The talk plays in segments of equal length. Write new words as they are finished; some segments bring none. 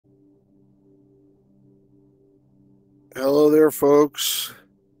Hello there, folks.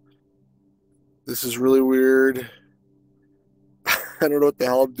 This is really weird. I don't know what the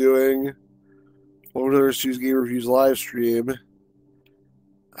hell I'm doing. Welcome to Stu's Game Reviews live stream.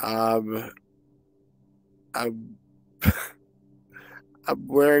 Um, I'm I'm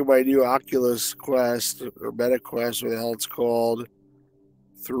wearing my new Oculus Quest or Meta Quest, what the hell it's called,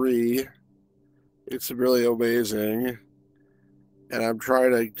 3. It's really amazing, and I'm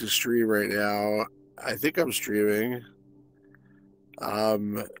trying to stream right now. I think I'm streaming.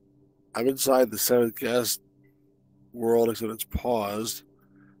 I'm inside the seventh guest world, except it's paused.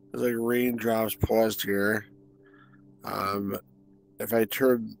 There's like raindrops paused here. If I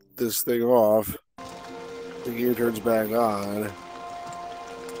turn this thing off, the game turns back on.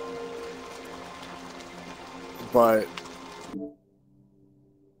 But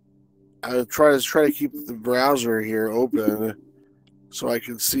I try to keep the browser here open so I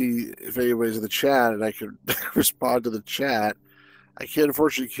can see if anybody's in the chat and I can respond to the chat. I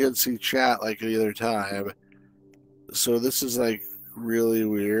unfortunately can't see chat like any other time. So this is like really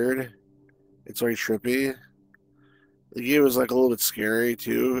weird. It's very trippy. The game is like a little bit scary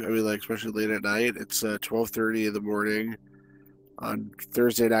too. I mean, like especially late at night. It's 12:30 in the morning on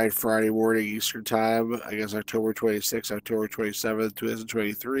Thursday night, Friday morning Eastern time. I guess October 26th, October 27th,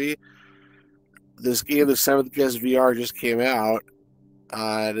 2023. This game, the Seventh Guest VR, just came out,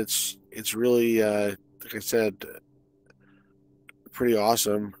 and it's really like I said, pretty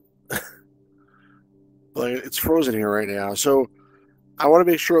awesome. Like it's frozen here right now, so I want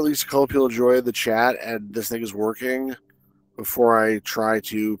to make sure at least a couple people enjoy the chat and this thing is working before I try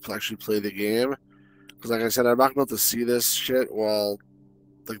to actually play the game. Because like I said, I'm not going to be able to see this shit while,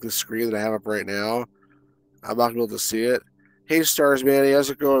 like the screen that I have up right now. I'm not going to be able to see it. Hey, Stars Manny, how's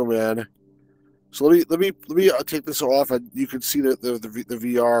it going, man? So let me take this off, and you can see the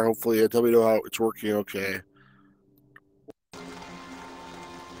VR hopefully, and tell me how it's working. Okay.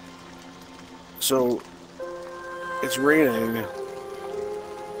 So it's raining.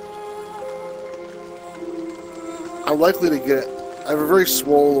 I'm likely to get. I have a very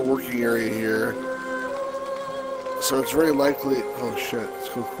small working area here, so it's very likely. Oh shit!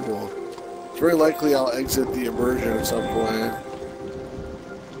 It's so cool. It's very likely I'll exit the immersion at some point.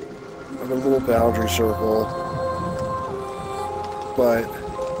 I'm in a little boundary circle, but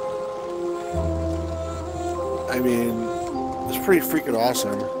I mean, it's pretty freaking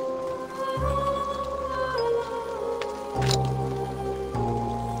awesome.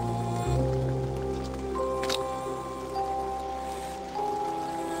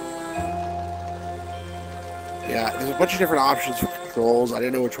 Yeah, there's a bunch of different options for controls. I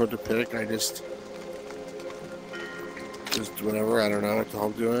didn't know which one to pick. I just whatever. I don't know what the hell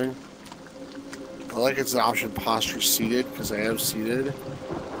I'm doing. I like it's the option posture seated because I am seated.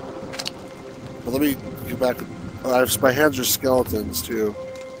 But let me get back. My hands are skeletons too.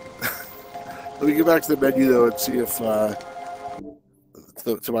 Let me get back to the menu though and see if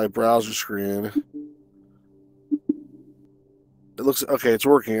to my browser screen. It looks okay. It's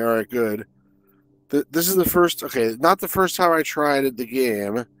working. All right, good. This is the first. Okay, not the first time I tried the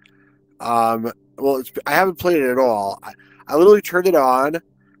game. Well, I haven't played it at all. I literally turned it on,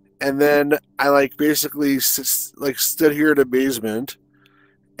 and then I like basically stood here in amazement,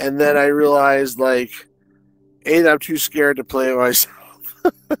 and then I realized like, A, that I'm too scared to play it myself,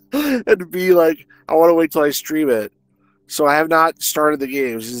 and B, like I want to wait till I stream it. So I have not started the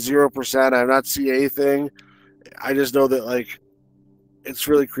game. It's 0%. I have not seen anything. I just know that like it's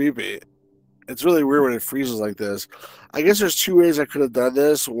really creepy. It's really weird when it freezes like this. I guess there's two ways I could have done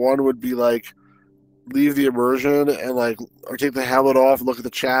this. One would be like leave the immersion and like, or take the helmet off and look at the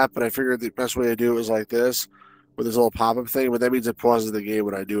chat. But I figured the best way to do it was like this, with this little pop-up thing. But that means it pauses the game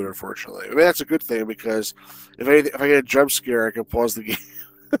when I do it. Unfortunately, I mean that's a good thing because if I get a jump scare, I can pause the game.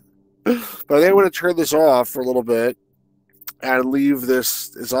 But I think I'm going to turn this off for a little bit and leave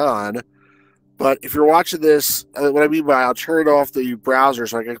this on. But if you're watching this, what I mean by I'll turn off the browser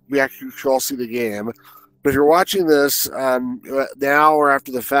so we actually all see the game. But if you're watching this now or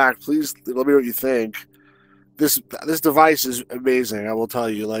after the fact, please let me know what you think. This device is amazing. I will tell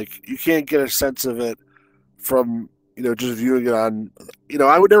you, like you can't get a sense of it from just viewing it on.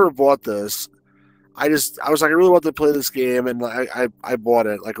 I would never bought this. I was like I really want to play this game, and I bought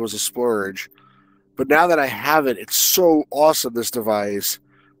it like it was a splurge. But now that I have it, it's so awesome. This device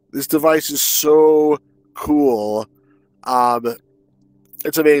is so cool.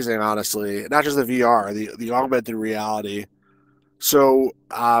 It's amazing, honestly. Not just the VR, the augmented reality. So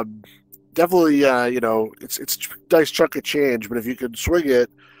definitely, it's a nice chunk of change. But if you can swing it,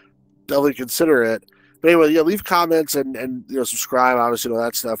 definitely consider it. But anyway, yeah, leave comments and subscribe, obviously, all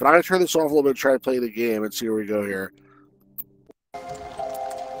that stuff. But I'm gonna turn this off a little bit and try to play the game and see where we go here.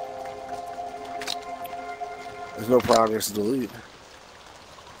 There's no progress to delete.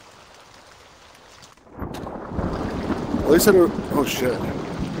 At least I don't... Oh, shit.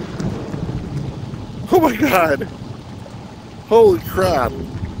 Oh, my God. Holy crap.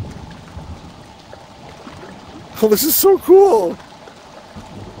 Oh, this is so cool.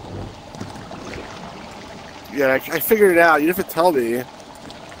 Yeah, I figured it out. You didn't have to tell me.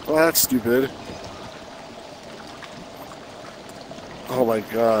 Oh, that's stupid. Oh, my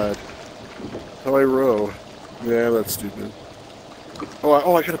God. How do I row? Yeah, that's stupid.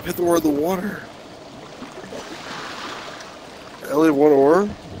 Oh, I gotta put the oar in the water. I only have one oar?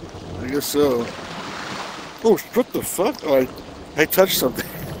 I guess so. Oh, what the fuck? Oh, I touched something.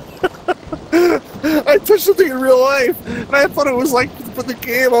 I touched something in real life, and I thought it was like for the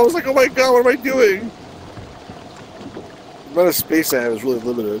game. I was like, oh my god, what am I doing? The amount of space I have is really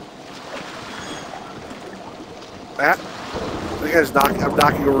limited. I think I'm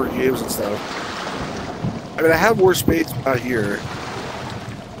knocking over games and stuff. I mean, I have more space out here.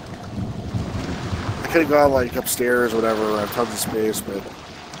 I could have gone like upstairs or whatever. I have tons of space, but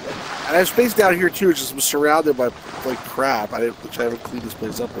and I have space down here too. It's just I'm surrounded by like crap. Which I haven't cleaned this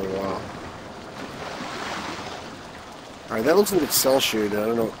place up in a while. All right, that looks a little bit cell shaded. I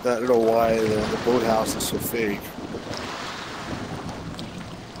don't know why the boathouse is so fake.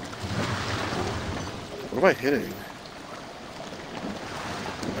 What am I hitting?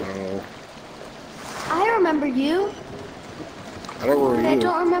 I don't know. I remember you. I don't remember you. I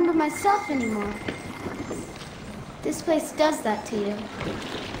don't remember myself anymore. This place does that to you.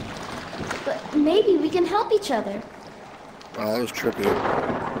 But maybe we can help each other. Oh, that was trippy.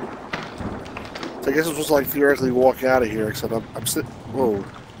 So I guess I'm supposed to like theoretically walk out of here, except I'm sitting. Whoa.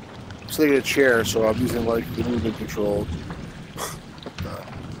 I'm sitting in a chair, so I'm using like the movement control.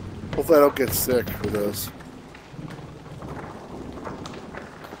 Hopefully I don't get sick for this.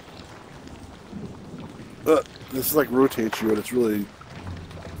 This like rotates you, and it's really.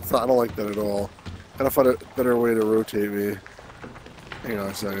 I don't like that at all. I gotta find a better way to rotate me. Hang on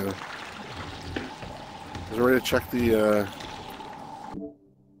a second. Is there a way to check the?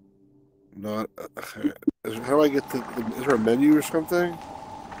 Not. How do I get to? Is there a menu or something?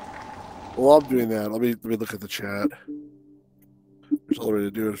 Well, I'm doing that. Let me look at the chat. There's a way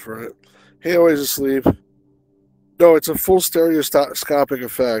to do it, right? Hey, always asleep. No, it's a full stereoscopic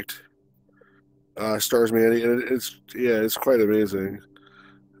effect. Stars Manny, and it's quite amazing.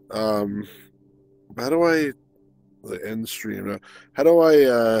 How do I the end stream? How do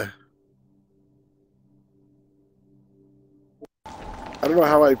I? I don't know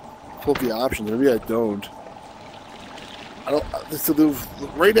how I pull up the options. Maybe I don't. I don't. So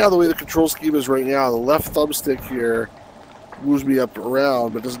right now, the way the control scheme is right now, the left thumbstick here moves me up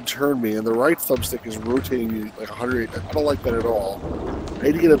around, but doesn't turn me, and the right thumbstick is rotating me like 100. I don't like that at all. I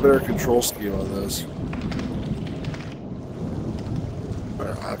need to get a better control scheme on this.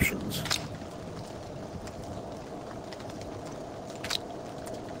 Better options.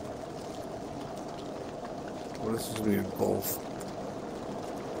 What does this mean? Both.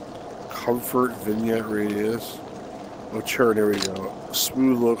 Comfort, vignette radius. Oh, turn, there we go.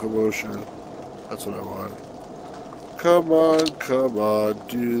 Smooth locomotion. That's what I want. Come on,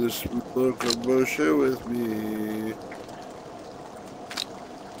 do the smooth locomotion with me.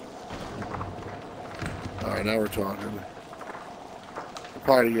 Alright, now we're talking. I'm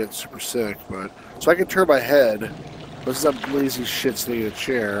probably gonna get super sick, but... So I can turn my head, but since I'm lazy shit sitting in a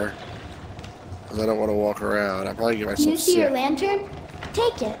chair, because I don't want to walk around, I'll probably get myself sick. You see your lantern?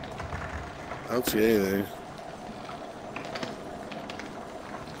 Take it. I don't see anything.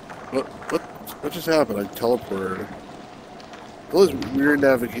 What just happened? I teleported. All those weird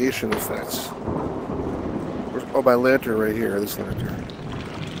navigation effects. Oh, my lantern right here. This lantern.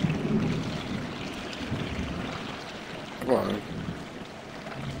 Come on.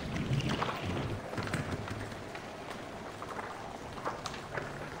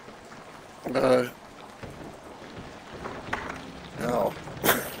 No.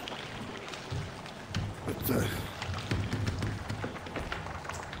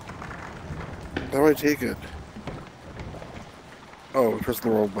 How do I take it? Oh, press the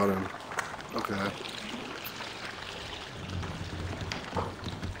wrong button. Okay.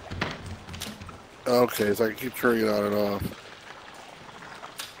 Okay, so I can keep turning it on and off.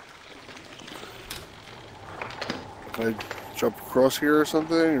 Can I jump across here or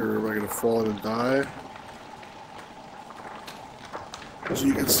something? Or am I going to fall in and die? So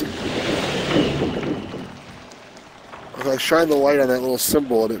you can see... I shined the light on that little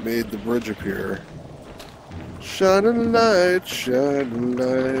symbol and it made the bridge appear. Shine a light, shine a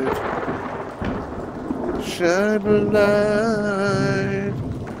light. Shine a light,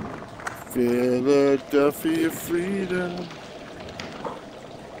 Philadelphia freedom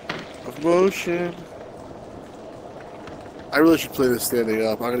of motion. I really should play this standing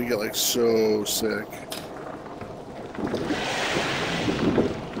up. I'm gonna get like so sick.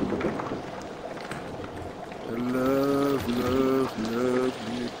 I love, love,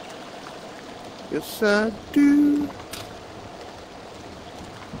 love you. Yes, I do.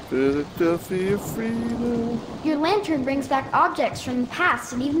 Philadelphia freedom. Your lantern brings back objects from the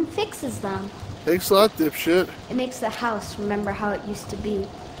past and even fixes them. Thanks a lot, dipshit. It makes the house remember how it used to be.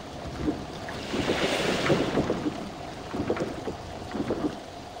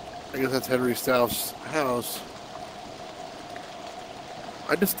 I guess that's Henry Stouff's house.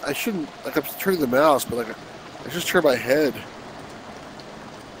 I shouldn't, like, I'm turning the mouse, but, like, I just turn my head.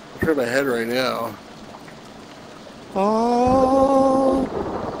 I'm turning my head right now. Oh,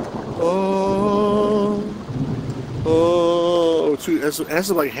 oh, oh. It has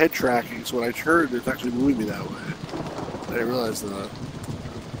some, like, head tracking, so when I turn, it's actually moving me that way. I didn't realize that.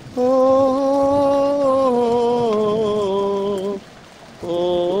 Oh,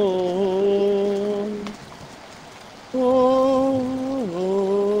 oh,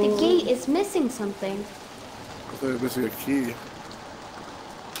 oh. The gate is missing something. I thought I was missing a key.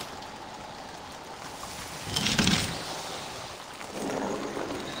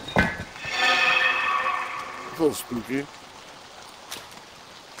 It's a little spooky.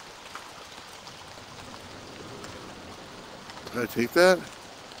 Did I take that?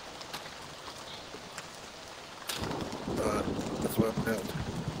 That's what I meant.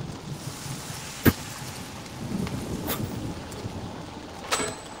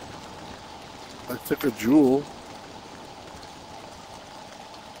 I took a jewel.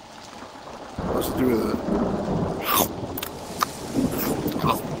 What's to do with it?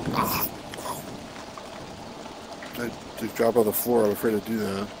 I just drop on the floor. I'm afraid to do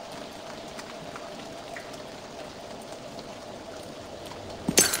that.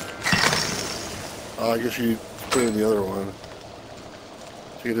 I guess you put it in the other one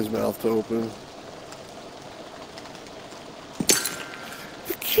to get his mouth to open.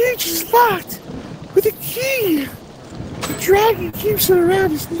 The cage is locked with a key. The dragon keeps it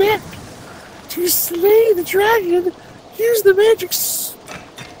around his neck. To slay the dragon, use the magic.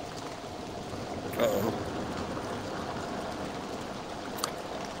 Uh-oh.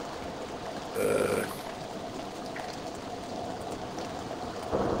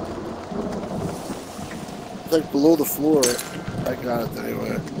 Like below the floor. I got it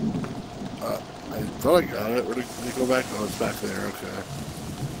anyway. I thought I got it. Where did it go back? Oh, it's back there. Okay.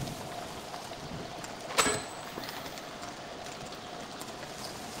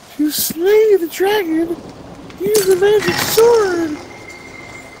 To slay the dragon, use the magic sword.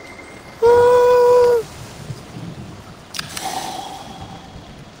 Oh.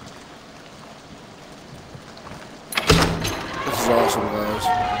 This is awesome, guys.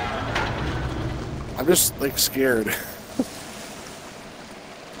 I'm just, like, scared.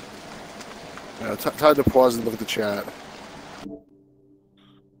 Yeah, time to pause and look at the chat.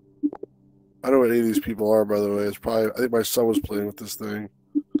 I don't know what any of these people are, by the way. It's probably, I think my son was playing with this thing.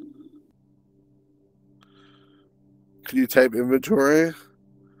 Can you type inventory?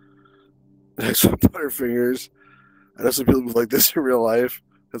 Next one, Butterfingers. I know some people like this in real life.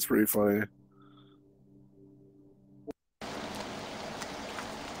 That's pretty funny.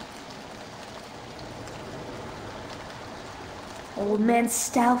 Old Man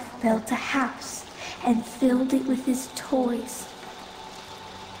Stouff built a house and filled it with his toys.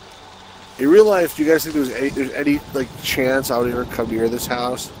 In real life, do you guys think there's any like chance I would ever come near this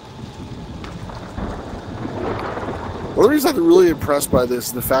house? One of the reasons I'm really impressed by this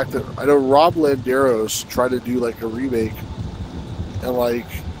is the fact that I know Rob Landeros tried to do like a remake, and like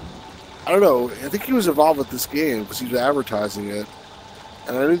I don't know, I think he was involved with this game because he was advertising it,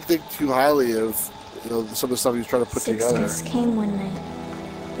 and I didn't think too highly of some of the stuff he was trying to put together. Six came one night.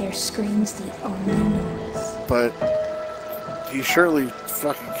 Their screams the only noise. But he surely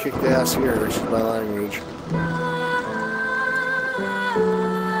fucking kicked ass here. Excuse my language.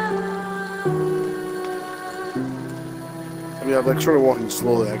 I mean, I'm like sort of walking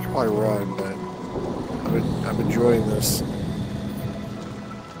slowly. I could probably run, but I'm enjoying this.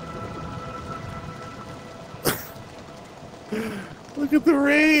 Look at the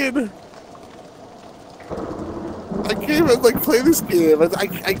rain. I can't even like play this game.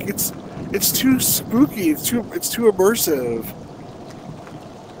 It's too spooky. It's too immersive.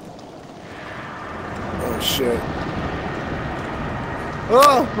 Oh shit!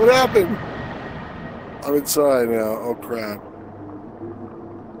 Oh, what happened? I'm inside now. Oh crap!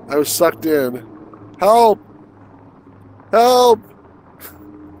 I was sucked in. Help! Help!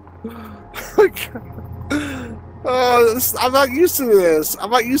 I'm not used to this. I'm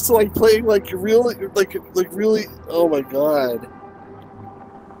not used to like playing like really, like really. Oh my god.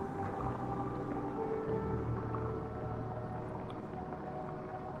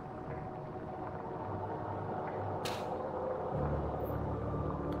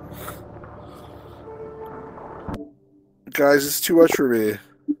 Guys, it's too much for me.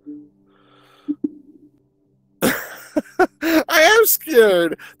 I am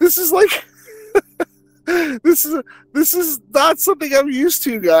scared. This is like this is not something I'm used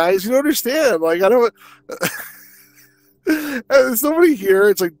to, guys. You don't understand. Like I don't. There's nobody here.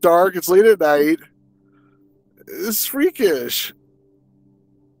 It's like dark. It's late at night. It's freakish.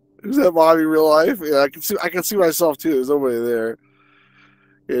 Who's that mom in real life? Yeah, I can see myself too. There's nobody there.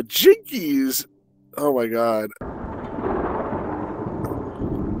 Yeah, Jinkies. Oh my god.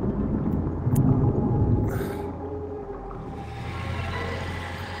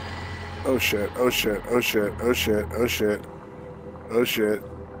 Oh shit, oh shit, oh shit, oh shit, oh shit, oh shit.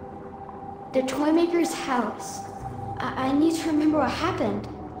 The toy maker's house. I need to remember what happened.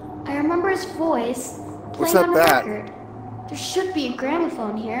 I remember his voice What's playing that on a bat? record. There should be a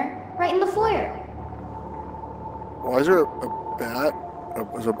gramophone here, right in the foyer. Why is there a bat?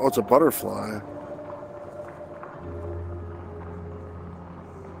 Oh, it's a butterfly.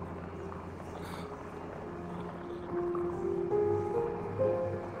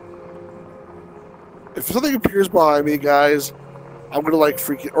 If something appears behind me, guys, I'm gonna like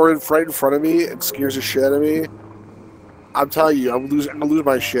freak it, or right in front of me and scares the shit out of me. I'm telling you, I'm gonna lose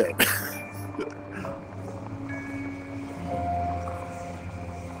my shit.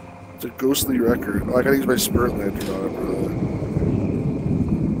 It's a ghostly record. Oh, I gotta use my spirit lantern on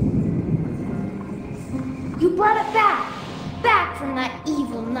it, You brought it back! Back from that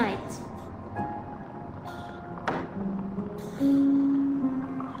evil night.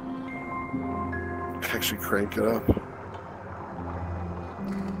 Actually crank it up.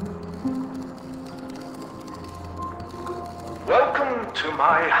 Welcome to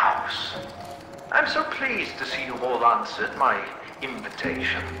my house. I'm so pleased to see you all answered my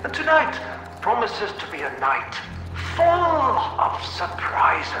invitation. And tonight promises to be a night full of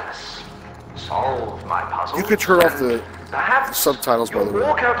surprises. Solve my puzzle. You could turn off the perhaps subtitles, by the you'll way.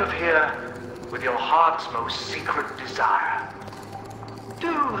 walk out of here with your heart's most secret desire.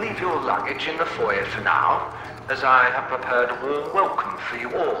 Do leave your luggage in the foyer for now, as I have prepared a warm welcome for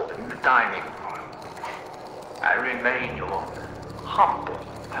you all in the dining room. I remain your humble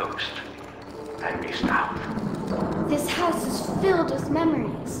host, Henry Stout. This house is filled with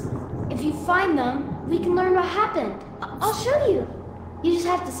memories. If you find them, we can learn what happened. I'll show you. You just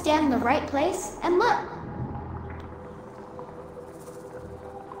have to stand in the right place and look.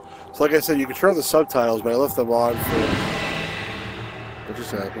 So like I said, you can turn on the subtitles, but I left them on for... What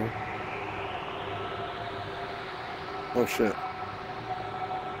just happened? Oh shit.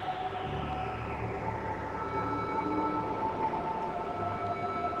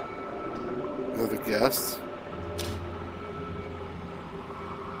 Another guest.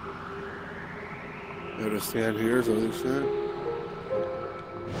 You gotta stand here, is that what you said?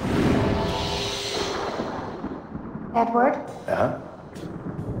 Edward, Yeah?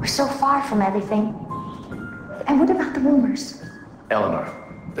 we're so far from everything. And what about the rumors? Eleanor,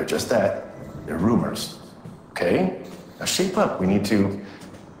 they're just that. They're rumors. Okay? Now shape up. We need to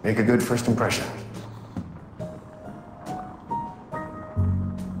make a good first impression.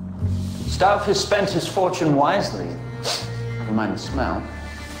 Stauf has spent his fortune wisely. Never mind the smell.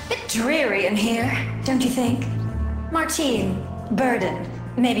 Bit dreary in here, don't you think? Martine, Burden,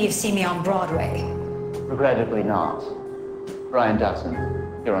 maybe you've seen me on Broadway. Regrettably not. Brian Dutton,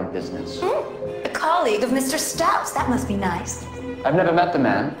 you're on business. A colleague of Mr. Stauf's, that must be nice. I've never met the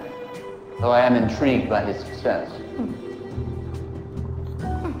man, though I am intrigued by his success.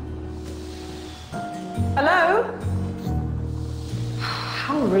 Hello?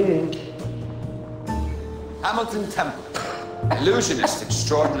 How rude. Hamilton Temple, illusionist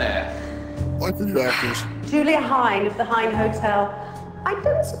extraordinaire. Like the new actors. Julia Hine of the Hine Hotel. I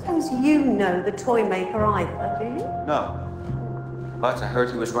don't suppose you know the toy maker either, do you? No. But I heard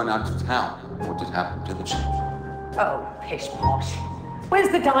he was run out of town. What did happen to the chief? Oh, pish posh. Where's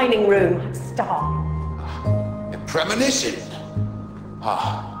the dining room? Stop. A premonition.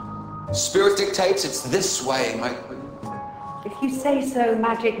 Spirit dictates it's this way, my queen. If you say so,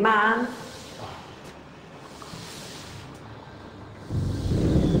 magic man.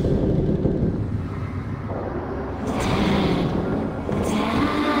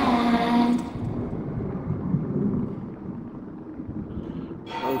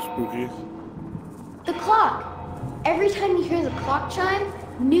 Oh, spooky. The clock. Every time you hear the clock chime,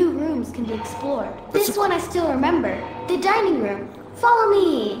 new rooms can be explored. This one I still remember. The dining room. Follow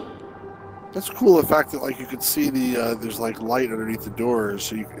me. That's cool. The fact that like you can see the there's like light underneath the doors,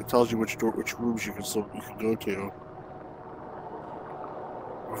 so it tells you which rooms you can go to.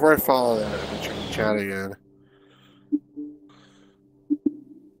 Before I follow that, I'm gonna check the chat again.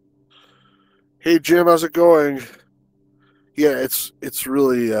 Hey Jim, how's it going? Yeah, it's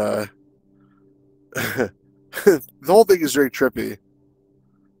really the whole thing is very trippy.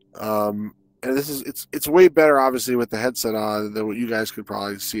 And this is it's way better obviously with the headset on than what you guys could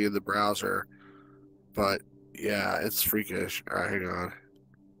probably see in the browser. But yeah, it's freakish. All right, hang on.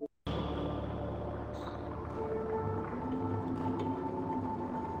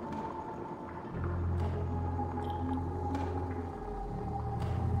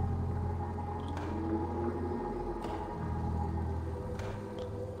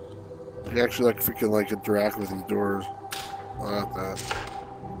 You actually like freaking like interact with these doors. I like that.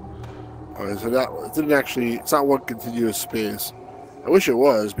 Okay, so that it didn't actually. It's not one continuous space. I wish it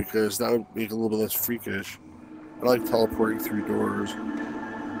was because that would make it a little bit less freakish. I like teleporting through doors.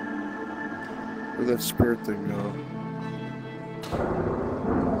 Where'd that spirit thing go?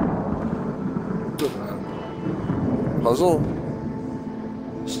 Puzzle?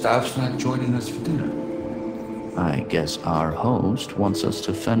 Staff's not joining us for dinner. I guess our host wants us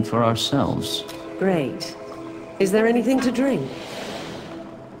to fend for ourselves. Great. Is there anything to drink?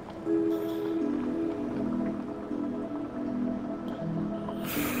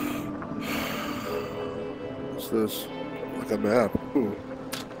 What's this? Like a map. Ooh.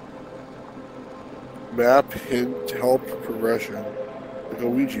 Map, hint, help, progression. Like a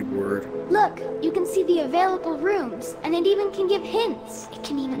Ouija board. Look, you can see the available rooms, and it even can give hints. It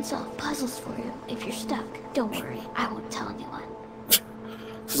can even solve puzzles for you if you're stuck. Don't worry, I won't tell anyone.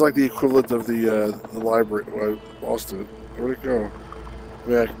 This is like the equivalent of the library. Well, I lost it. Where'd it go?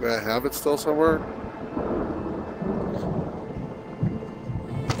 May I have it still somewhere?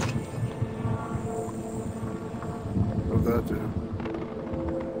 What'd that do?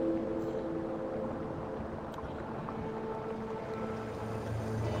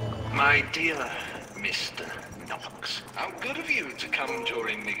 My dear Mr. Knox, how good of you to come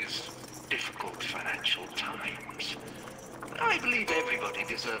during these difficult financial times. I believe everybody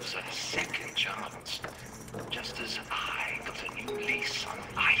deserves a second chance, just as I got a new lease on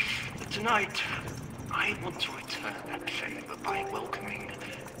life. But tonight, I want to return that favor by welcoming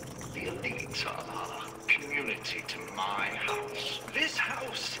the elite of our community to my house. This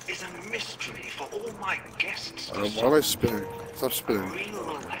house is a mystery for all my guests to why am I spinning? Stop spinning.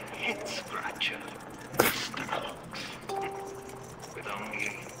 real head scratcher, Mr. Knox. With only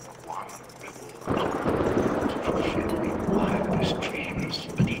one reward. To fulfill your wildest dreams.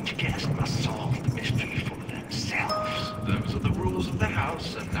 But each guest must solve the mystery for themselves. Those are the rules of the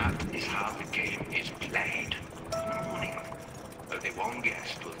house, and that is how the game is played. In the morning, only one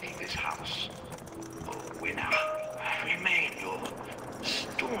guest will leave this house. A winner. I remain your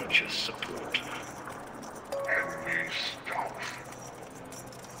staunchest supporter. Henry Stouff.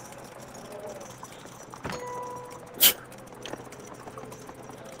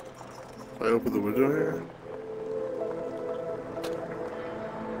 I open the window here?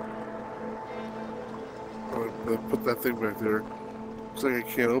 I put that thing back there. Looks like I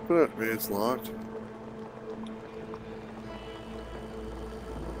can't open it. Maybe it's locked.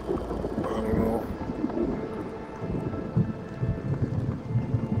 I don't know.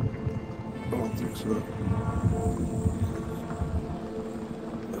 I don't think so.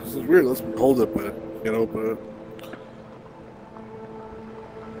 This is weird. Let's hold it, but I can't open it.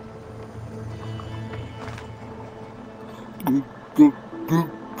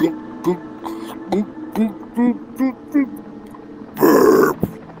 Burp.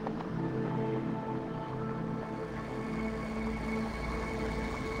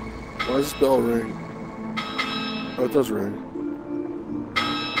 Why does this bell ring? Oh, it does ring.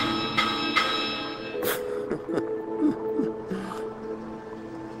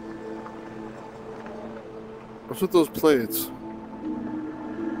 What's with those plates?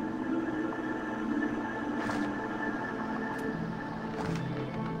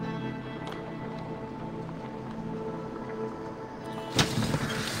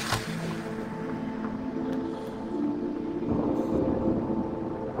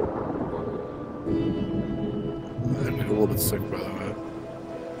 I'm a little bit sick, by the way.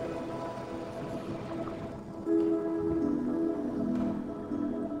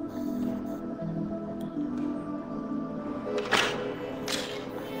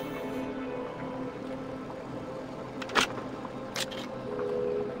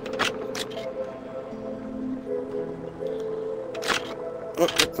 Oh,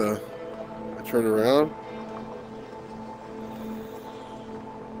 what the? I turned around.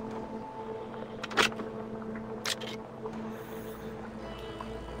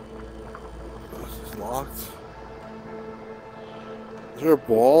 This is locked. Is there a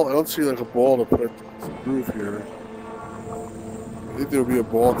ball? I don't see like a ball to put through here. I think there would be a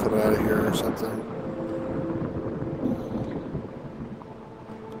ball coming out of here or something.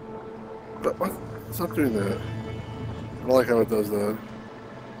 But what? It's not doing that. I don't like how it does that.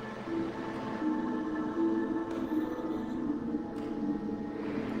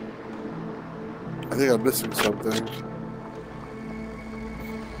 I think I'm missing something.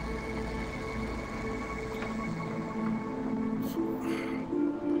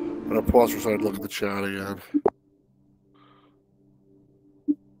 I'm gonna pause for a second to look at the chat again.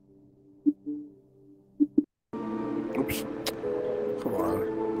 Oops. Come on.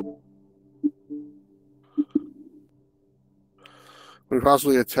 Would we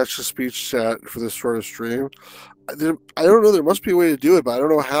possibly attach the speech chat for this sort of stream? I don't know. There must be a way to do it, but I don't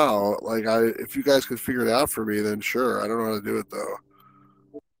know how. Like, if you guys could figure it out for me, then sure. I don't know how to do it though.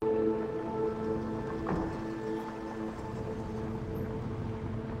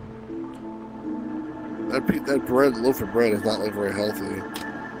 That bread, loaf of bread, is not like very healthy.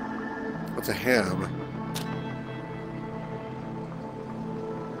 That's a ham.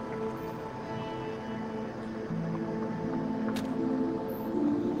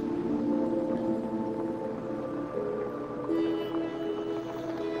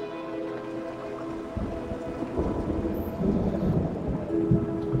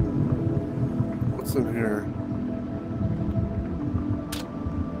 What's in here?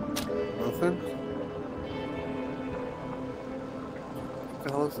 Nothing? What the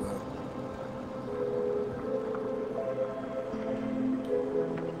hell is that?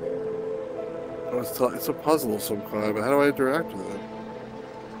 Oh, it's a puzzle of some kind, but how do I interact with it?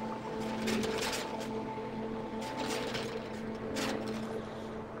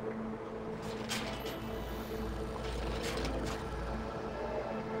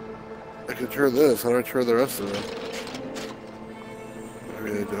 I can turn this. How do I turn the rest of it?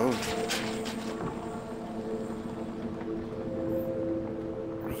 Maybe I don't.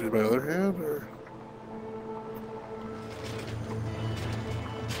 Is it my other hand, or?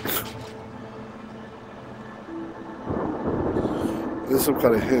 There's some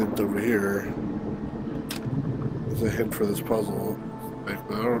kind of hint over here. There's a hint for this puzzle. But I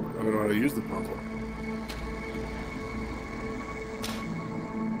don't know how to use the puzzle.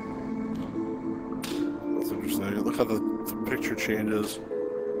 That's interesting. Look how the picture changes.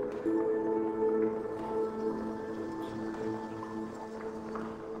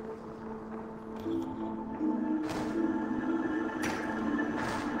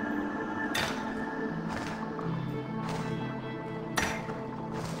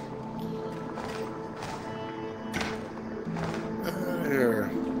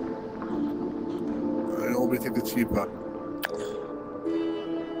 Here. Let me take the teapot.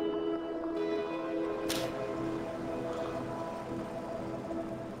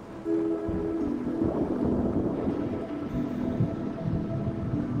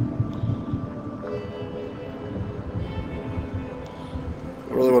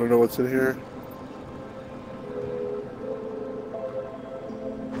 I really want to know what's in here.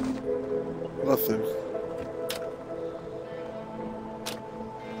 Nothing.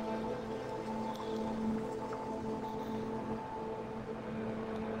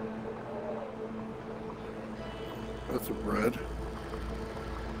 That's a bread.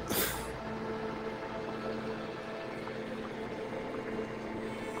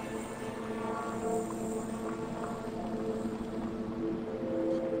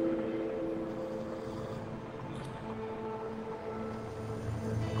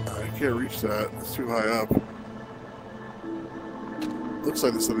 I can't reach that. It's too high up. Looks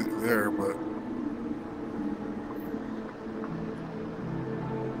like there's something there, but...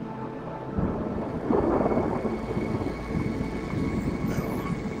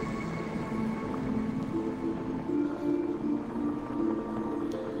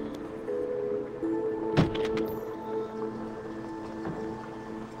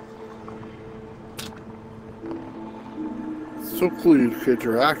 So cool you could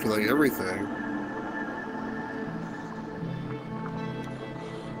interact with like everything.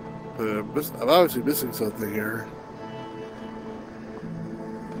 But I'm obviously missing something here.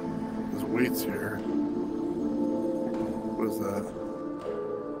 There's weights here. What is that?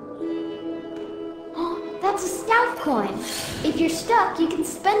 Oh, that's a stealth coin. If you're stuck, you can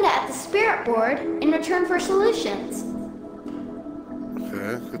spend it at the spirit board in return for solutions.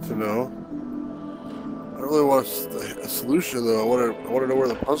 Okay, good to know. I really want a solution though. I want to know where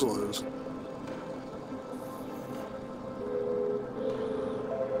the puzzle is.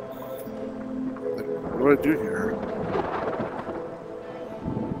 Like, what do I do here?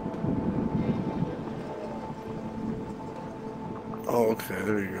 Oh, okay,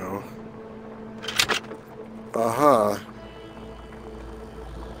 there you go. Uh-huh.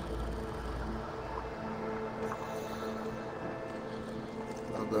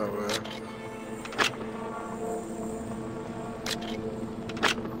 Not that way.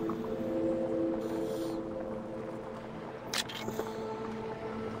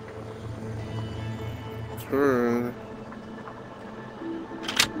 Turn.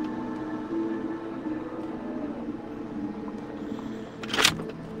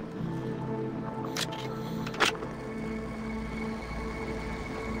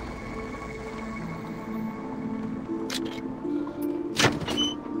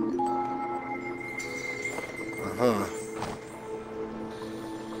 Uh-huh.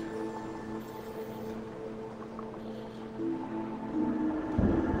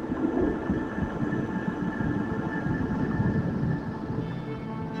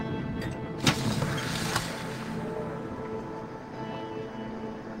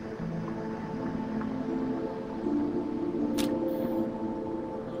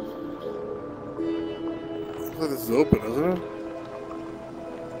 Looks like this is open, isn't it?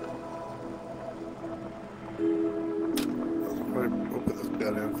 Probably open this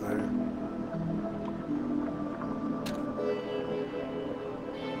goddamn thing.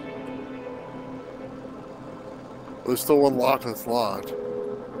 There's still one lock that's locked.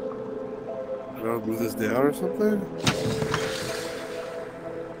 Can I move this down or something?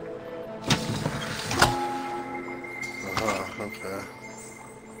 Okay.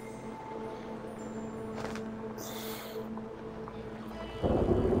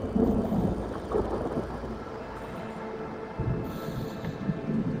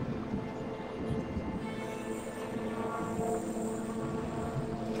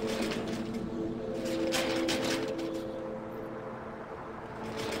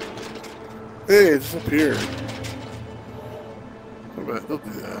 Hey, it disappeared. Don't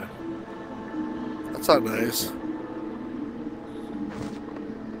do that. That's not nice.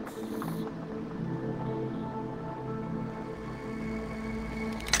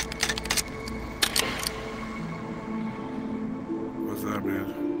 What's that mean?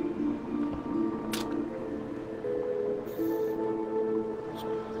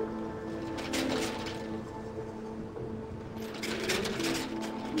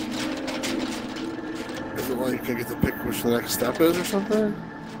 Is it like I get to pick which the next step is or something?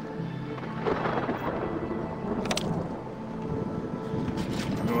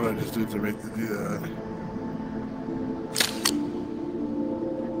 I know what I just did to make to do that.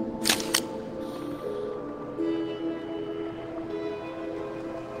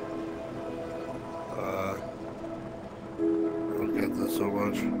 I don't get this so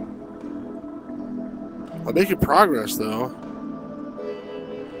much. I'm making progress though.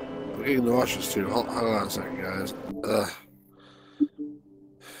 I'm getting nauseous too. Hold on a second, guys.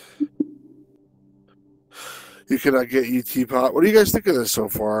 You cannot get ET pot. What do you guys think of this so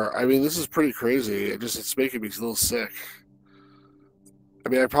far? I mean, this is pretty crazy. It's making me a little sick. I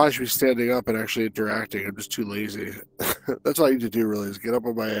mean, I probably should be standing up and actually interacting. I'm just too lazy. That's all I need to do, really, is get up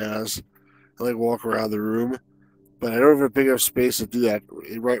on my ass and like walk around the room. But I don't have a big enough space to do that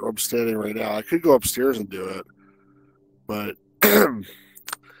right where I'm standing right now. I could go upstairs and do it, but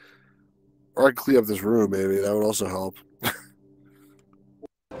or I could clean up this room. Maybe that would also help.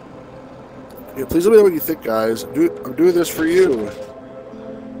 Yeah, please let me know what you think, guys. I'm doing this for you.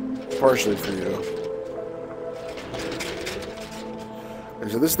 Partially for you. And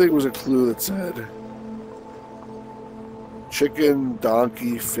so this thing was a clue that said chicken,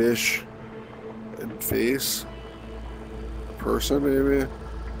 donkey, fish, and face. A person, maybe.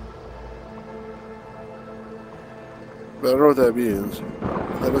 But I don't know what that means.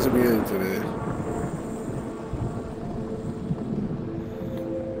 That doesn't mean anything to me.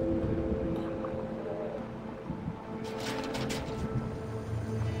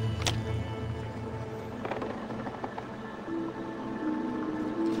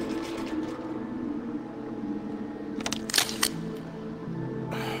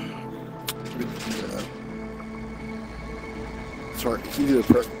 Sorry, it's easy to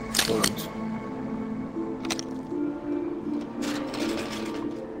press buttons.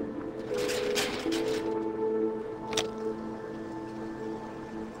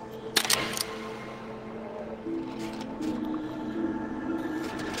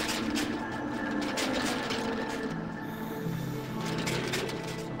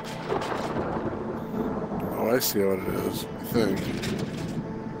 I see what it is, I think.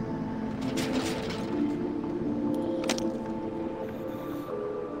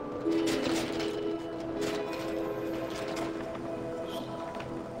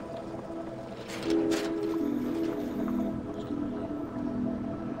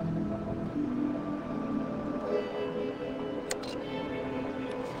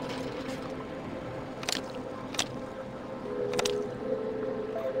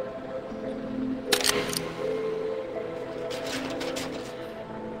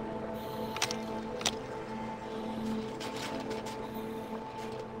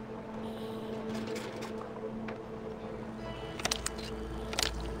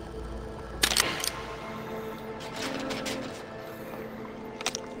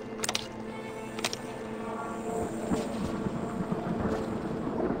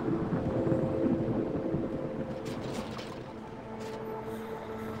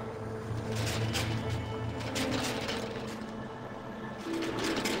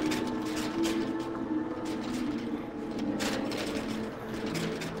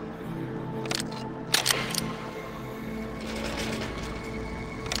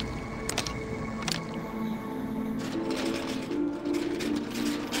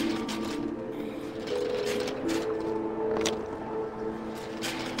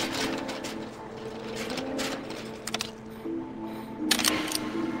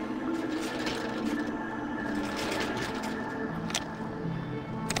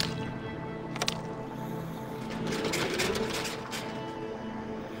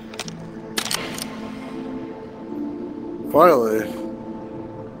 Finally.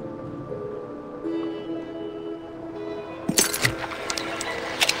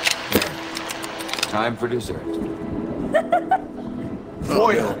 Time for dessert.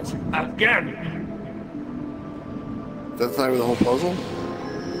 Foiled again. That's not even the whole puzzle?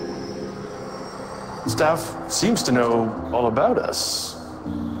 Staff seems to know all about us.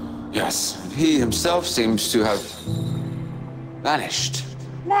 Yes, he himself seems to have vanished.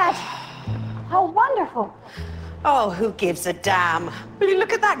 Ned, how wonderful. Oh, who gives a damn? Will you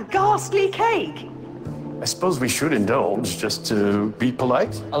look at that ghastly cake? I suppose we should indulge just to be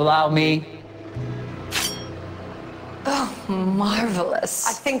polite. Allow me. Oh, marvelous.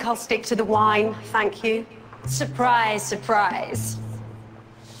 I think I'll stick to the wine, thank you. Surprise, surprise.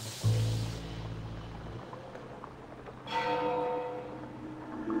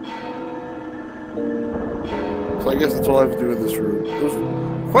 So I guess that's all I have to do in this room. There's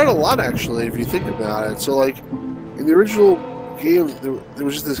quite a lot, actually, if you think about it. So, like, in the original game, there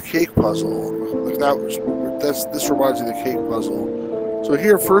was just this cake puzzle. Like this reminds me of the cake puzzle. So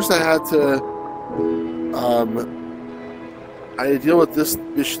here, first I had to deal with this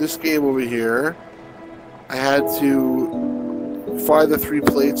game over here. I had to find the 3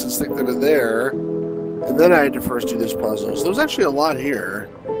 plates and stick them in there, and then I had to first do this puzzle. So there's actually a lot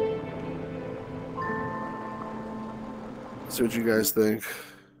here. Let's see what you guys think.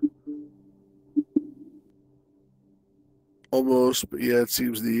 Almost, but yeah, it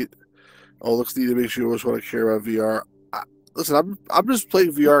seems neat. Oh, it looks neat. It makes you always want to care about VR. Listen, I'm just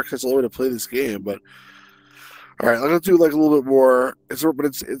playing VR because it's the only way to play this game. But all right, I'm gonna do like a little bit more. It's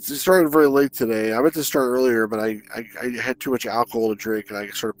starting very late today. I meant to start earlier, but I had too much alcohol to drink and I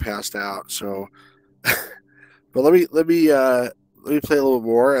sort of passed out. So, but let me play a little bit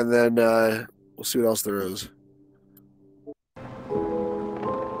more, and then we'll see what else there is.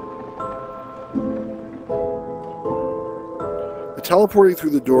 Teleporting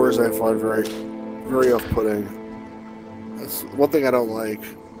through the doors I find very, very off-putting. That's one thing I don't like.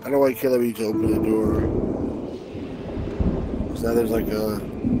 I don't like can't let me to open the door. So now there's like a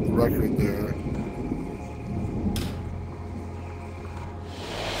record there.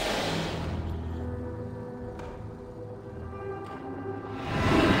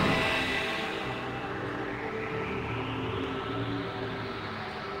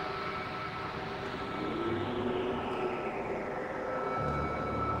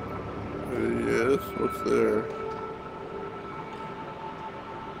 Yes, what's there?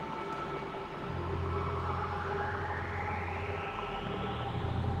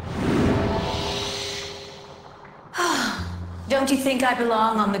 Don't you think I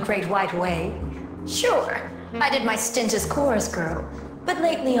belong on the Great White Way? Sure, I did my stint as chorus girl, but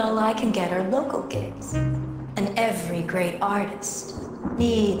lately all I can get are local gigs. And every great artist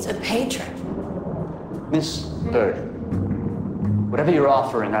needs a patron. Miss Bird, whatever you're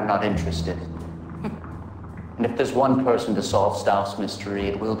offering, I'm not interested. And if there's one person to solve Stauf's mystery,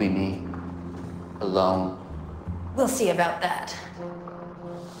 it will be me. Alone. We'll see about that.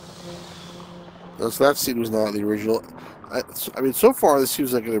 So that scene was not the original. I mean, so far this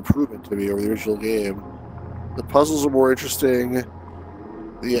seems like an improvement to me over the original game. The puzzles are more interesting.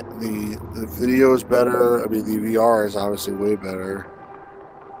 The video is better. I mean, the VR is obviously way better.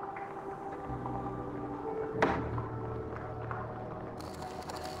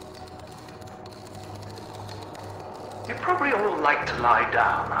 You'd probably all like to lie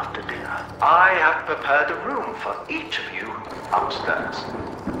down after dinner. I have prepared a room for each of you upstairs,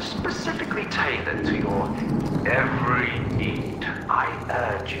 specifically tailored to your every need. I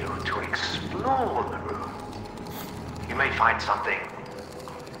urge you to explore the room. You may find something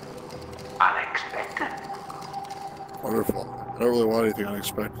unexpected. Wonderful. I don't really want anything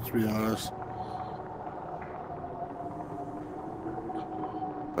unexpected, to be honest.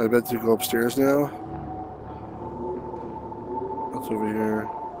 I bet to go upstairs now. What's over here?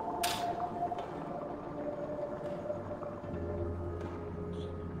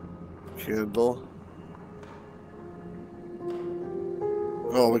 Candle.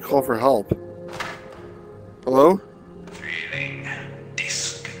 Oh, we call for help. Hello? Feeling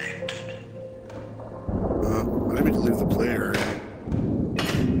disconnected. I didn't mean to leave the play area.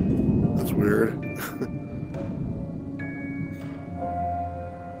 That's weird.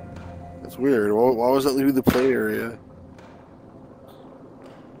 That's weird. Why was that leaving the play area?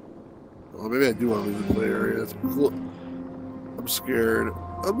 Well, maybe I do want to leave the play area. That's cool. I'm scared.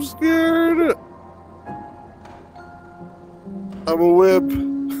 I'm scared! I'm a whip.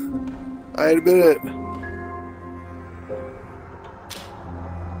 I admit it.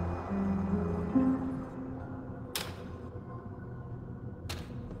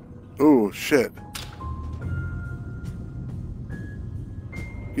 Oh, shit.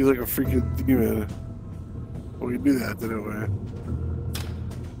 He's like a freaking demon. Well, we knew that, didn't we?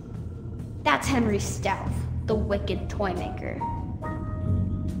 That's Henry Stouff, the wicked toy maker.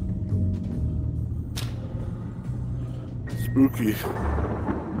 Spooky.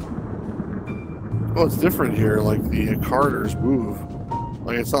 Oh, it's different here. Like the corridors move.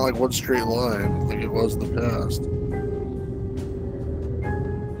 Like it's not like one straight line like it was in the past.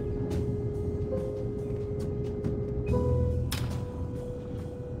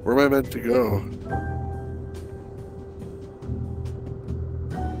 Where am I meant to go?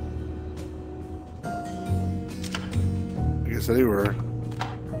 I guess anywhere.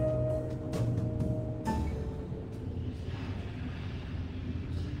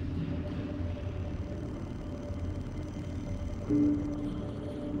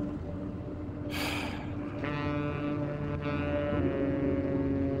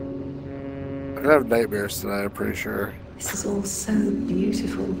 I'm gonna have nightmares tonight, I'm pretty sure. This is all so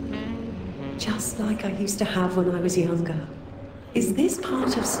beautiful. Just like I used to have when I was younger. Is this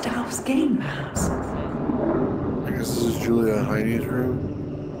part of Stouff's game, perhaps? I guess this is Julia Heine's room.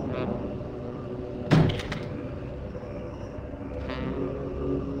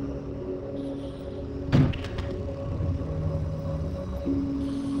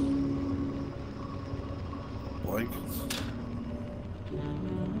 Blankets.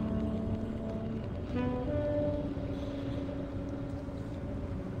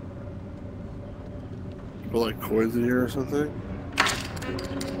 Put like coins in here or something?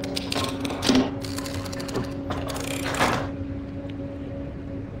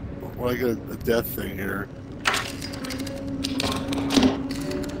 Well, I get a death thing here.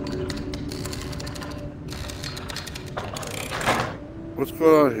 What's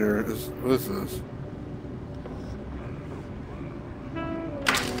going on here? What is this?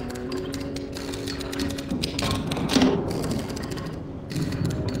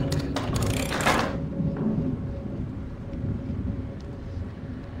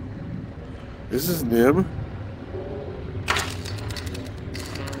 Is this Nim?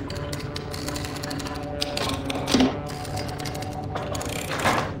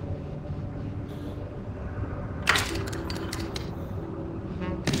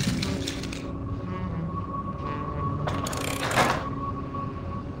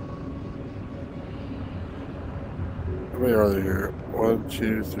 How many are there here? 1,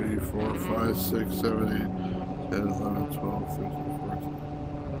 2, 3, 4, 5, 6, 7, 8, 10, 11, 12, 13, 14.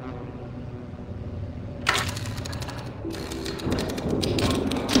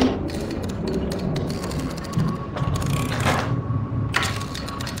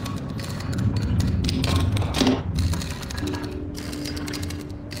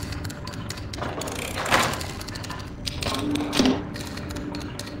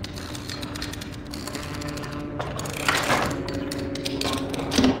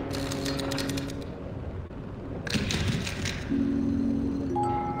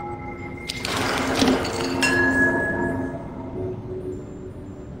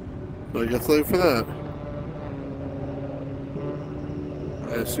 Do I get something for that?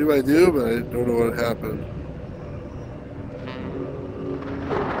 I assume I do, but I don't know what happened.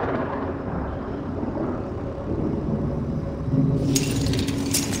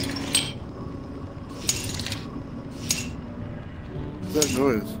 What's that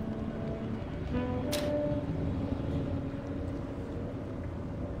noise?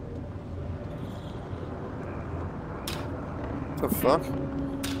 What the fuck?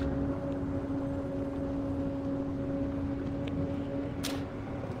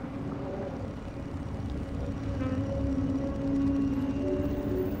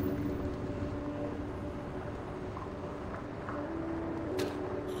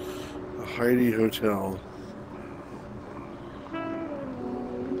 A Heidi Hotel.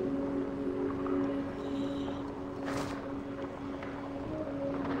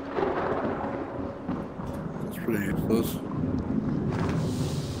 That's pretty useless.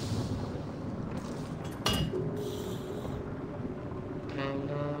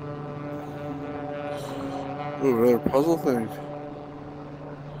 Ooh, another puzzle thing.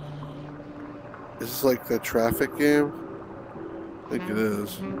 Is this like the traffic game? I think it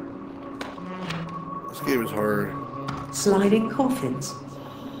is. This game is hard. Sliding coffins.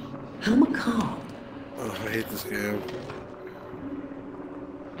 How macabre. Oh, I hate this game.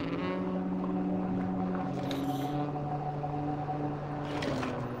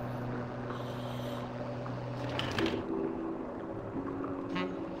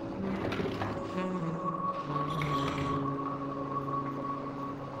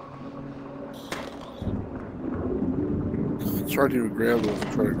 It's hard to even grab those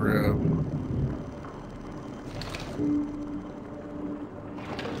and try to grab.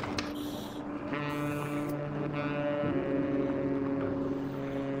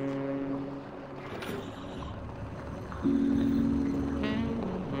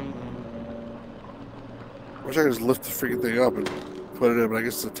 I wish I could just lift the freaking thing up and put it in, but I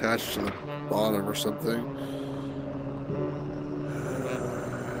guess it's attached to the bottom or something.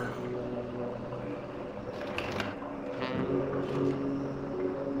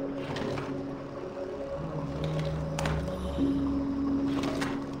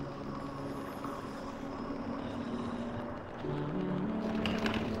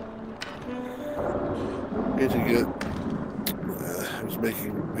 Need to get. I was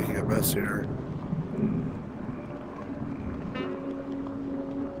making a mess here.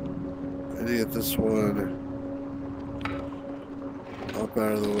 I need to get this one up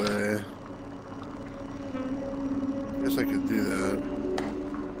out of the way. I guess I could do that.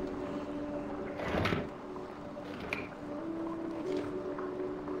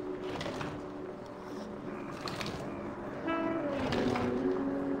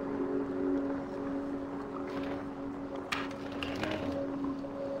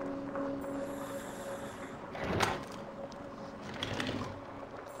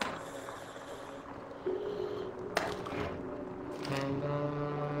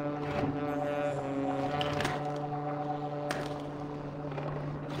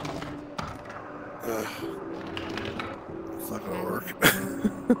 It's not gonna work.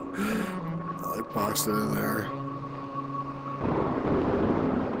 I boxed it in there.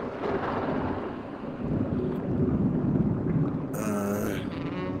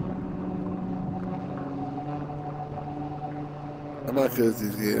 I'm not good at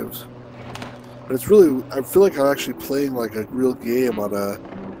these games, but it's really. I feel like I'm actually playing like a real game on a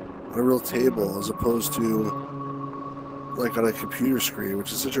real table as opposed to like on a computer screen,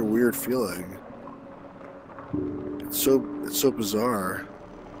 which is such a weird feeling. It's so bizarre.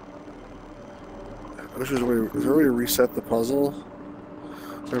 I wish there was a way to reset the puzzle.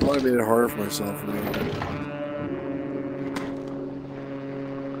 I probably made it harder for myself.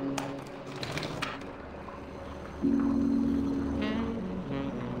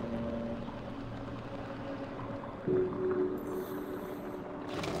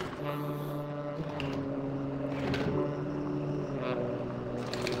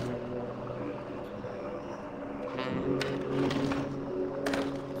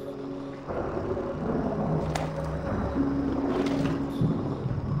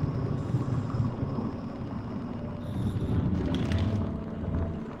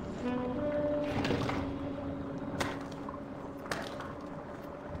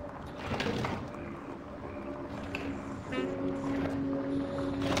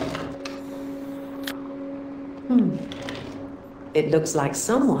 It looks like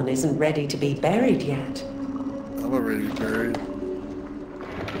someone isn't ready to be buried yet. I'm not ready to be buried.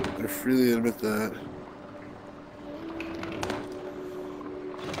 I freely admit that.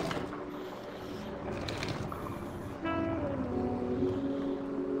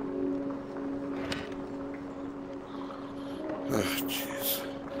 Oh, jeez.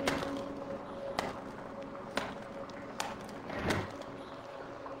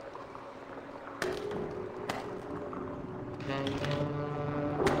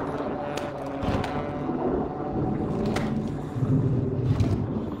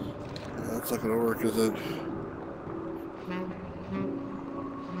 It's not gonna work, is it?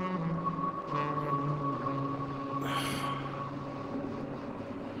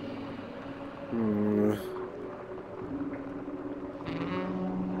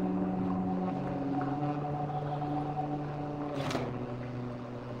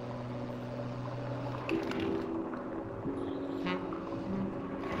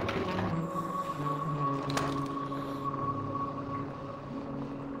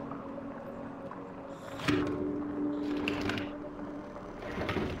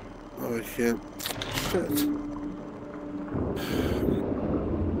 Oh, I can't. Shit.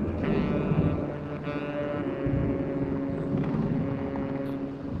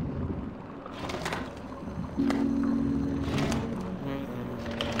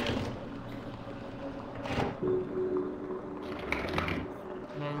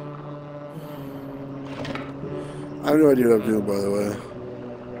 I have no idea what I'm doing, by the way.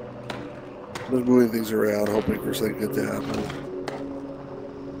 I'm just moving things around, hoping for something good to happen.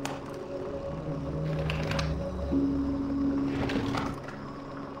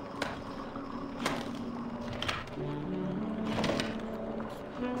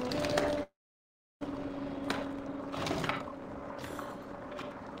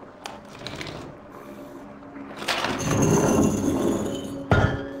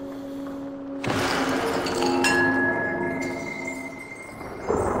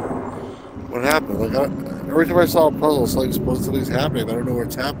 What happened? Like, every time I saw a puzzle, something's happening. I don't know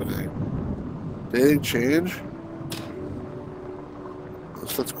what's happening. Did anything change?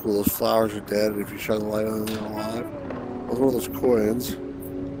 That's cool. Those flowers are dead, and if you shine the light on them, they're alive. That was one of those coins.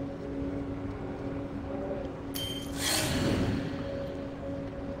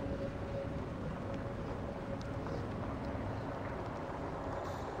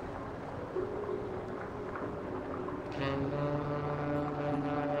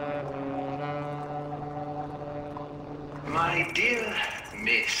 My dear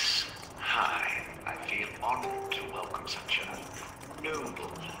Miss Hyde, I feel honored to welcome such a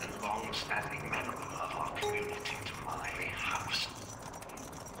noble and long-standing member of our community to my house.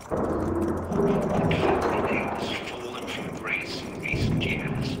 The family name has fallen from grace in recent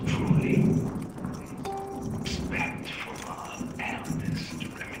years, truly. Respect from our elders to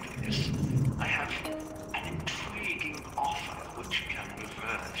remedy this. I have an intriguing offer which can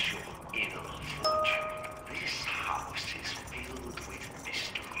reverse your ill fortune. This house is filled with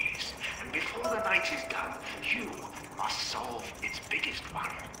mysteries, and before the night is done, you must solve its biggest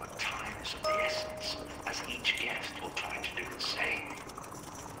one. But time is of the essence, as each guest will try to do the same.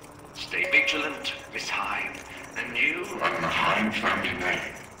 Stay vigilant, Miss Hyde, and you and the Hyde family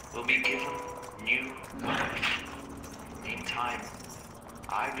name will be given new life. Meantime,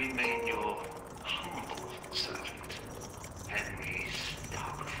 I remain your humble servant, Henry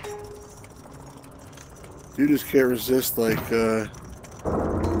Stark. You just can't resist, like, being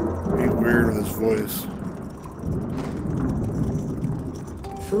weird with his voice.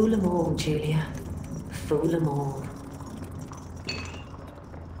 Fool 'em all, Julia. Fool 'em all.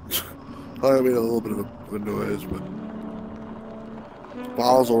 I made a little bit of a noise, but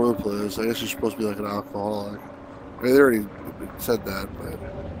bottles all over the place. I guess you're supposed to be like an alcoholic. I mean, they already said that, but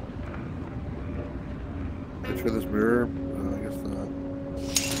can I turn this mirror? No, I guess not.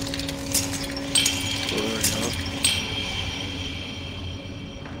 Oh, there we go.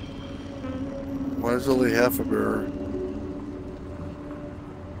 Why is it only half a mirror?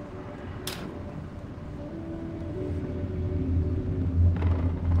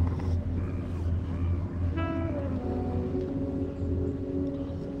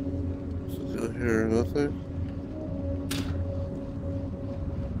 Here, nothing.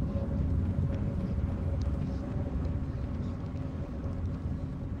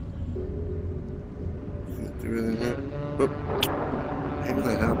 Can't do anything there. Oop. Maybe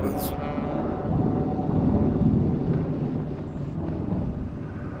that happens.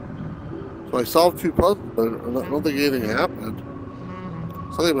 So I solved two puzzles, but I don't think anything happened.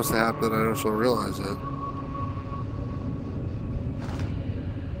 Something must have happened, I just don't realize it.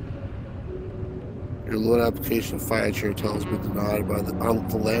 Your loan application of financial hotel has been denied by the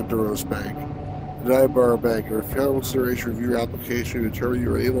Landeros Bank. Denied by our bank. Your final consideration review your application to determine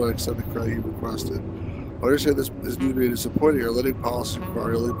you are able to accept the credit you requested. I understand this news may be disappointing. Our lending policy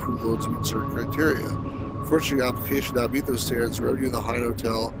requires only approved loans to meet certain criteria. Unfortunately, your application did not meet those standards. Revenue of the High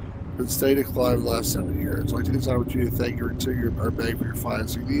Hotel has been steady decline in the last 7 years. I'd like to take this opportunity to thank you for our bank for your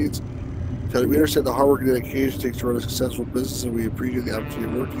financing needs. We understand the hard work and dedication it takes to run a successful business, and we appreciate the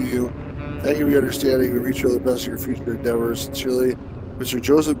opportunity to work with you. Thank you for your understanding. We wish you all the best in your future endeavors. Sincerely, Mr.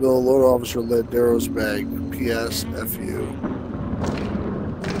 Joseph Mill, Loan Officer, Landeros Bank. P.S. F.U.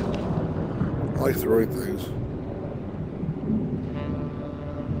 like throwing things.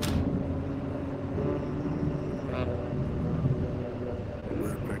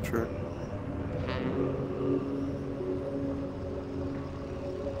 Weird picture.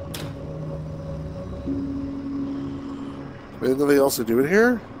 There's nothing else to do in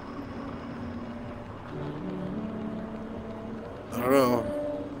here? I don't know.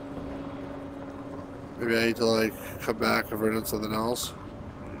 Maybe I need to like come back and write on something else.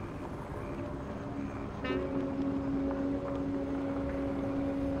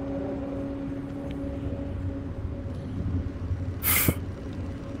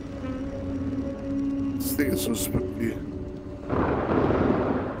 This thing is so spooky.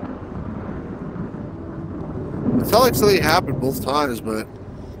 It felt like something happened both times, but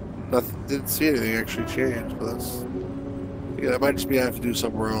nothing, didn't see anything actually change. But that's, yeah, it might just be I have to do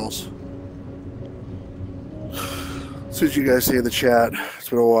somewhere else. See what you guys say in the chat. It's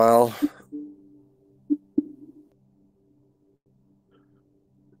been a while.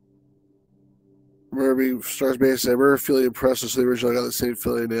 Remember Stars Base, I remember feeling impressed with the original. I got the same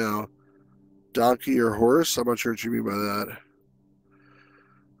feeling now. Donkey or horse? I'm not sure what you mean by that.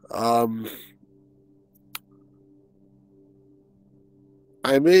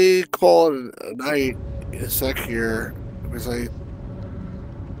 I may call it a night in a sec here because I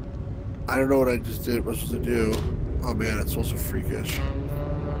don't know what I just did was to do. Oh man, it's also freakish.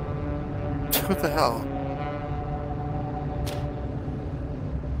 What the hell?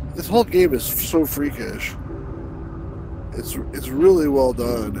 This whole game is so freakish. It's really well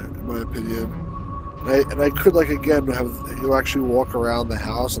done, in my opinion. And I could like again have you actually walk around the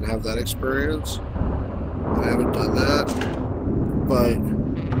house and have that experience. I haven't done that, but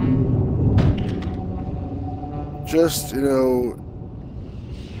just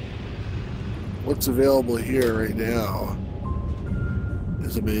what's available here right now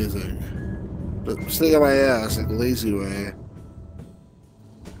is amazing. But sitting on my ass like the lazy way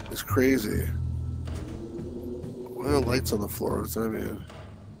is crazy. Why are the lights on the floor? What's that mean?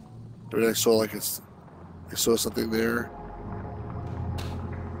 I mean, I saw something there.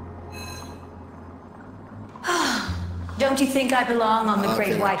 Don't you think I belong on the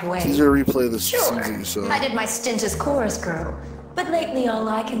Great White Way? It's easier to replay this Sure. season, so. I did my stint as chorus girl, but lately all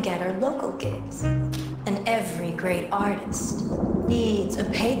I can get are local gigs. And every great artist needs a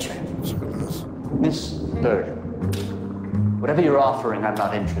patron. Miss Bird, whatever you're offering, I'm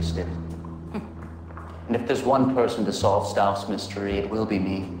not interested. And if there's one person to solve Stauf's mystery, it will be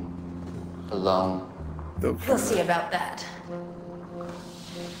me. Alone. We'll see about that.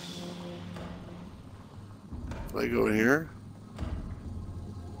 Can I go in here?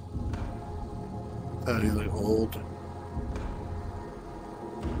 That he's like old.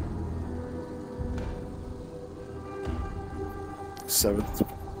 Seventh.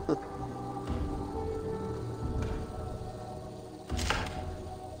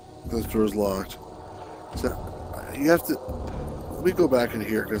 This door's locked. So you have to. Let me go back in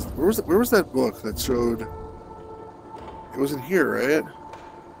here because where was that book that showed? It was in here, right?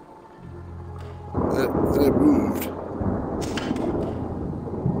 Then it moved.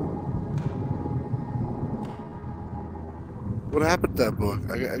 What happened to that book?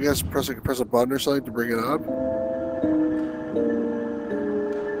 I guess press a button or something to bring it up.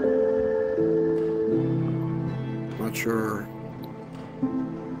 Not sure.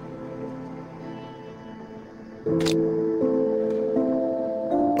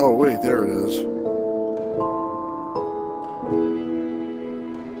 Oh wait, there it is.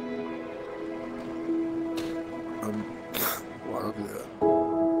 Wow, look at that.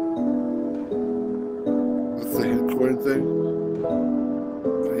 That's the hit coin thing.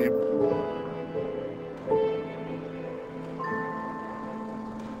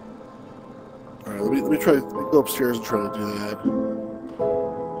 All right, let me try. Let me go upstairs and try to do that.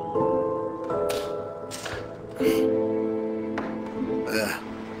 Yeah.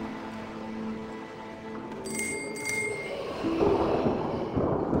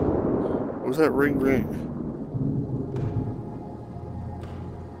 What was that ring?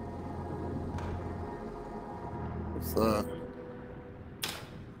 What's that?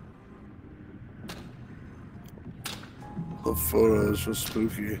 The photo is so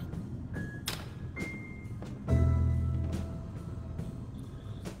spooky.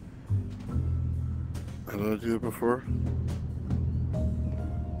 How did I do it before?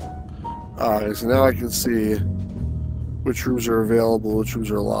 Alright, so now I can see which rooms are available, which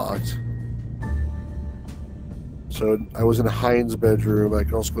rooms are locked. So I was in Hines' bedroom. I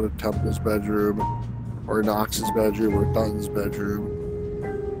can also go to Temple's bedroom, or Knox's bedroom, or Dunn's bedroom.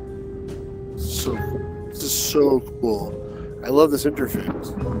 So this is so cool. I love this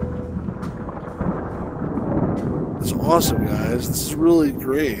interface. It's awesome, guys. This is really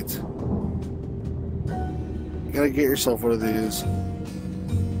great. You gotta get yourself one of these.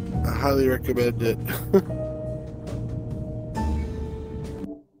 I highly recommend it.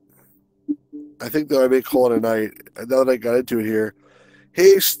 I think that I may call it a night. Now that I got into it here.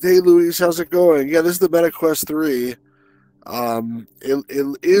 Hey, Luis, how's it going? Yeah, this is the MetaQuest 3.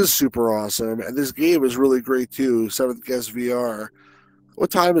 It is super awesome, and this game is really great too. 7th Guest VR. What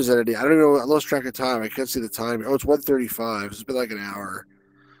time is it? I don't even know. I lost track of time. I can't see the time. Oh, it's 1:35. It's been like an hour.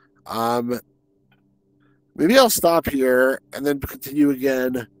 Maybe I'll stop here and then continue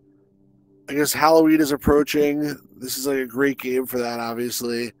again. I guess Halloween is approaching. This is like a great game for that,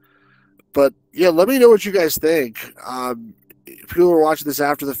 obviously. But yeah, let me know what you guys think. If people are watching this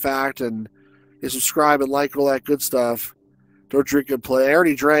after the fact and you subscribe and like all that good stuff, don't drink and play. I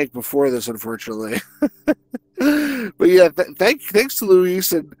already drank before this, unfortunately. But yeah, thanks to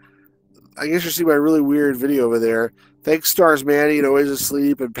Luis, and I guess you see my really weird video over there. Thanks Stars Manny and Always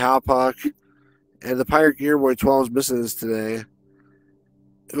Asleep and Powpuck. And the Pirate Gear Boy 12 is missing this today.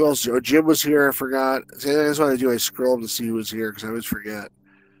 Who else? Oh, Jim was here. I forgot. See, that's what I do. I scroll to see who was here because I always forget.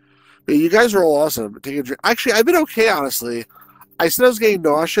 But you guys are all awesome. Take a drink. Actually, I've been okay, honestly. I said I was getting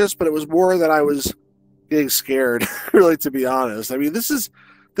nauseous, but it was more that I was getting scared, really, to be honest. I mean, this is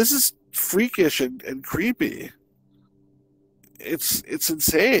freakish and creepy. It's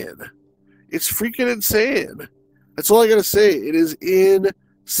insane. It's freaking insane. That's all I gotta say. It is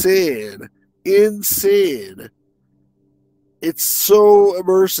insane. Insane. It's so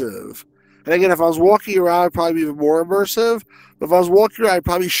immersive. And again, if I was walking around, it'd probably be even more immersive. But if I was walking around, I'd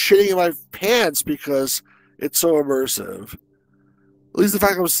probably be shitting in my pants because it's so immersive. At least the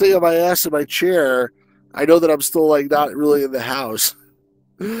fact I'm sitting on my ass in my chair, I know that I'm still like not really in the house.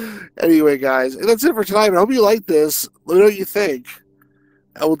 Anyway, guys, and that's it for tonight. I hope you like this. Let me know what you think.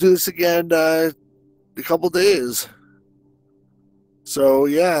 And we'll do this again in a couple days. So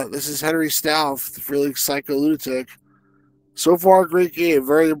yeah, this is Henry Stauff, the Freely Psycho Lunatic. So far, great game.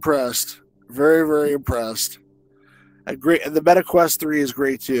 Very impressed. Very, very impressed. And great, and the MetaQuest 3 is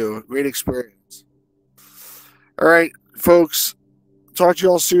great too. Great experience. All right, folks. Talk to you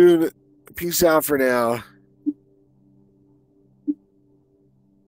all soon. Peace out for now.